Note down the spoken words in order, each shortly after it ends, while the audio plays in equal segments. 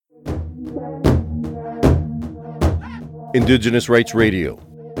Indigenous Rights Radio,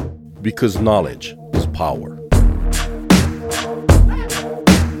 because knowledge is power.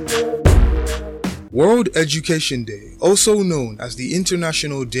 World Education Day, also known as the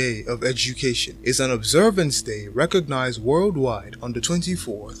International Day of Education, is an observance day recognized worldwide on the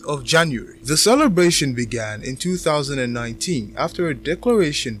 24th of January. The celebration began in 2019 after a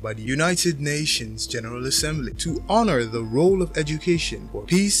declaration by the United Nations General Assembly to honor the role of education for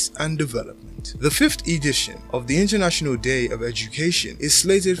peace and development. The fifth edition of the International Day of Education is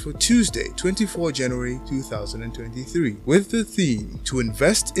slated for Tuesday, 24 January 2023, with the theme to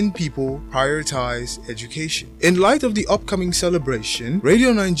invest in people, prioritize education. In light of the upcoming celebration,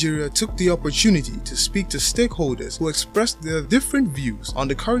 Radio Nigeria took the opportunity to speak to stakeholders who expressed their different views on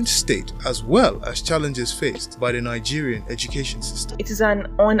the current state as well as challenges faced by the Nigerian education system. It is an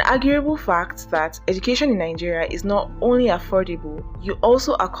unarguable fact that education in Nigeria is not only affordable, you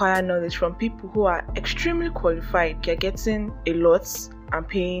also acquire knowledge from people who are extremely qualified. You're getting a lot and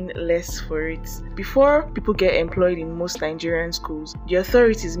paying less for it. Before people get employed in most Nigerian schools, the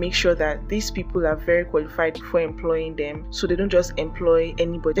authorities make sure that these people are very qualified before employing them, so they don't just employ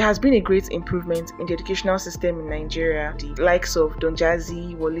anybody. There has been a great improvement in the educational system in Nigeria. The likes of Don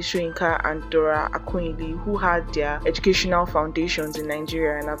Jazzy, Wole Soyinka and Dora Akunyili, who had their educational foundations in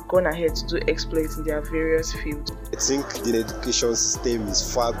Nigeria and have gone ahead to do exploits in their various fields. I think the education system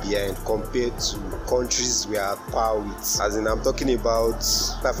is far behind compared to countries we are at par with. As in, I'm talking about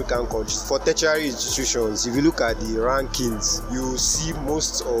African countries. For tertiary institutions, if you look at the rankings, you see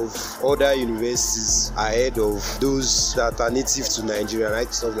most of other universities ahead of those that are native to Nigeria,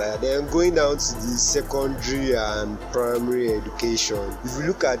 right? Stuff like that. Then going down to the secondary and primary education, if you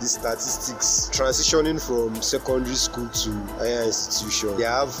look at the statistics, transitioning from secondary school to higher institution, they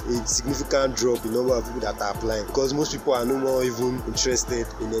have a significant drop in number of people that are applying because most people are no more even interested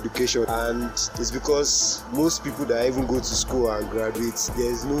in education, and it's because most people that even go to school and graduate,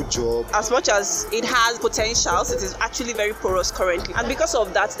 there's no job. As much as it has potentials, it is actually very porous currently, and because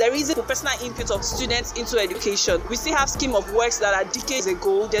of that, there is a personal input of students into education. We still have scheme of works that are decades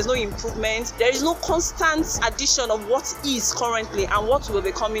ago. There's no improvement. There is no constant addition of what is currently and what will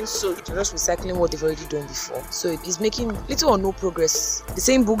be coming soon. They're just recycling what they've already done before, so it is making little or no progress. The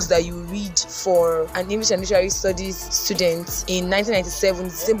same books that you read for an English and Literary Studies student in 1997, the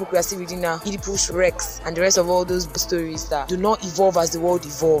same book we are still reading now, Oedipus Rex and the rest of all those stories that do not evolve as the world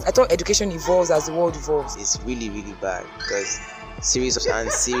evolves. I thought education evolves as the world evolves. It's really bad because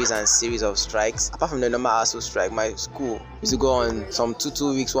series of strikes. Apart from the normal ASU strike, my school used to go on some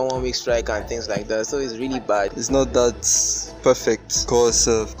 2 weeks, 1 week strike and things like that. So it's really bad. It's not that perfect because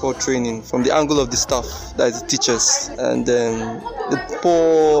of poor training from the angle of the staff, that is the teachers, and then the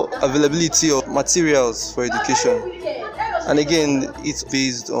poor availability of materials for education. And again, it's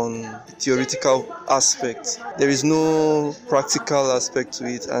based on the theoretical aspect. There is no practical aspect to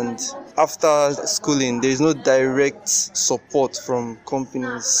it, and after schooling, there is no direct support from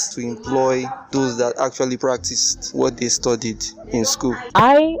companies to employ those that actually practiced what they studied in school.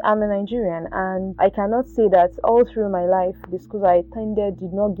 I am a Nigerian, and I cannot say that all through my life the schools I attended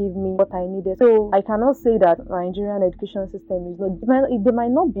did not give me what I needed. So I cannot say that Nigerian education system is not. They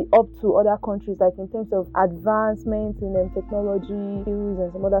might not be up to other countries, like in terms of advancement in technology, skills,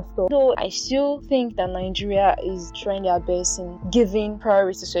 and some other stuff. So I still think that Nigeria is trying their best in giving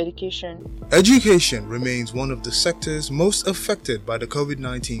priority to education. Education remains one of the sectors most affected by the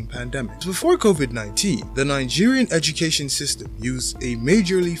COVID-19 pandemic. Before COVID-19, the Nigerian education system used a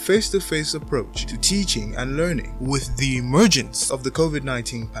majorly face-to-face approach to teaching and learning. With the emergence of the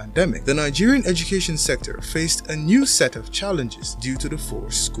COVID-19 pandemic, the Nigerian education sector faced a new set of challenges due to the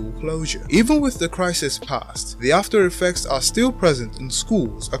forced school closure. Even with the crisis past, the after effects are still present in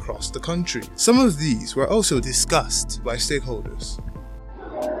schools across the country. Some of these were also discussed by stakeholders.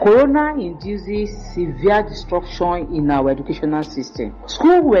 Corona induces severe disruption in our educational system.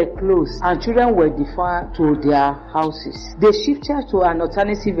 Schools were closed and children were deferred to their houses. They shifted to an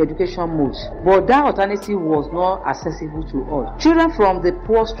alternative education mode, but that alternative was not accessible to all. Children from the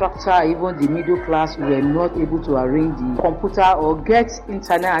poor structure, even the middle class, were not able to arrange the computer or get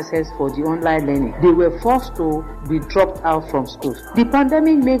internet access for the online learning. They were forced to be dropped out from schools. The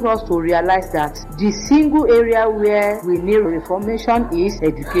pandemic made us to realize that the single area where we need reformation is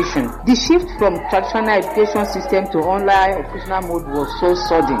education. The shift from traditional education system to online educational mode was so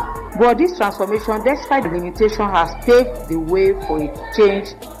sudden. But this transformation, despite the limitation, has paved the way for a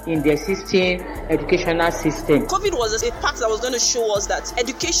change in the existing educational system. COVID was a part that was going to show us that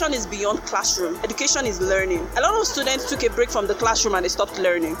education is beyond classroom. Education is learning. A lot of students took a break from the classroom and they stopped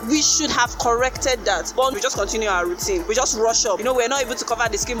learning. We should have corrected that, but we just continue our routine. We just rush up. We're not able to cover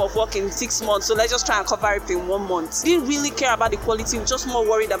the scheme of work in 6 months, so let's just try and cover it in 1 month. We didn't really care about the quality. We're just more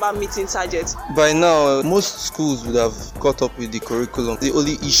worried about meeting targets. By now, most schools would have caught up with the curriculum. The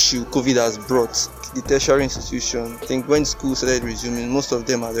only issue COVID has brought, the tertiary institution, I think when schools started resuming, most of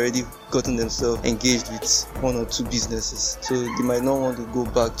them had already gotten themselves engaged with 1 or 2 businesses, so they might not want to go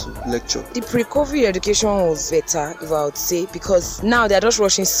back to lecture. The pre-COVID education was better, if I would say, because now they're just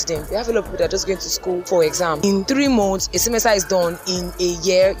rushing students. We have a lot of people that are just going to school for exam. In 3 months, a semester is done. In a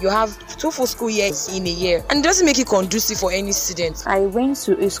year, you have 2 full school years in a year, and it doesn't make it conducive for any student. I went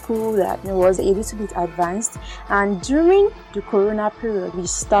to a school that was a little bit advanced, and during the corona period, we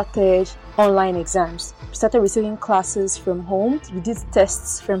started online exams. We started receiving classes from home. We did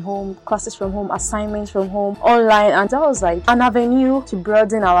tests from home, classes from home, assignments from home, online, and that was like an avenue to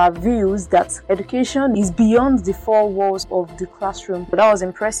broaden our views that education is beyond the 4 walls of the classroom. But that was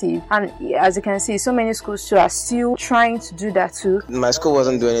impressive, and as you can see, so many schools too are still trying to do that too. My school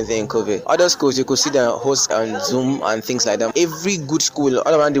wasn't doing anything in COVID. Other schools, you could see them host on Zoom and things like that. Every good school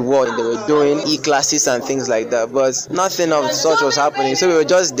all around the world, they were doing e-classes and things like that, but nothing of such was happening. So we were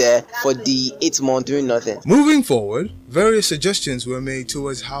just there for the 8 months doing nothing. Moving forward, various suggestions were made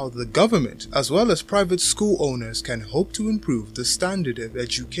towards how the government as well as private school owners can hope to improve the standard of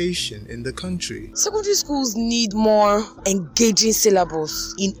education in the country. Secondary schools need more engaging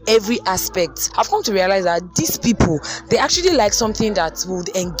syllabus in every aspect. I've come to realize that these people, they actually like something that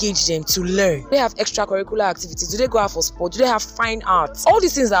would engage them to learn. They have extracurricular activities. Do they go out for sport? Do they have fine arts? All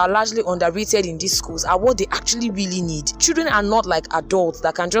these things that are largely underrated in these schools are what they actually really need. Children are not like adults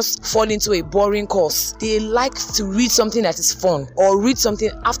that can just fall into a boring course. They like to read something that is fun or read something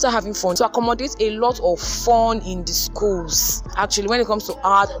after having fun. To accommodate a lot of fun in the schools. Actually, when it comes to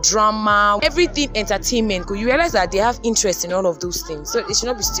art, drama, everything entertainment, you realize that they have interest in all of those things. So it should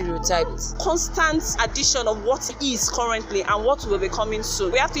not be stereotyped. Constant addition of what is currently and what will be coming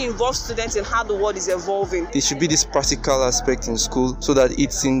soon. We have to involve students in how the world is evolving. There should be this practical aspect in school so that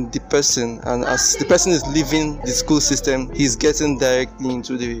it's in the person, and as the person is leaving the school system, he's getting directly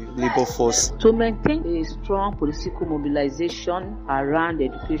into the labor force. To maintain a strong political mobilization around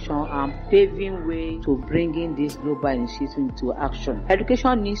education and paving way to bringing this global initiative into action,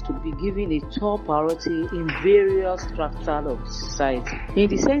 education needs to be given a top priority in various strata of society, in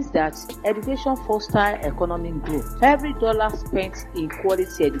the sense that education fosters economic growth. Every dollar spent in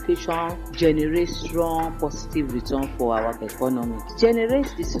quality education generates strong positive return for our economy. It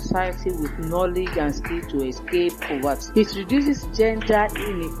generates the society with knowledge and skill to escape poverty. It reduces gender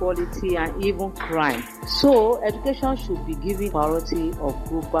inequality and even crime. So education should be given priority of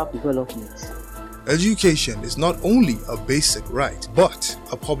global development. Education is not only a basic right, but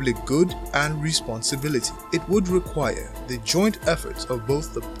a public good and responsibility. It would require the joint efforts of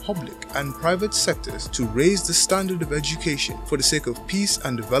both the public and private sectors to raise the standard of education for the sake of peace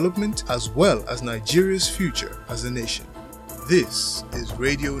and development, as well as Nigeria's future as a nation. This is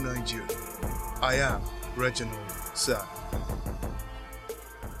Radio Nigeria. I am Reginald Sa.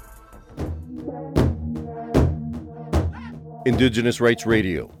 Indigenous Rights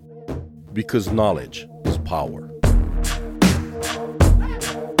Radio, because knowledge is power.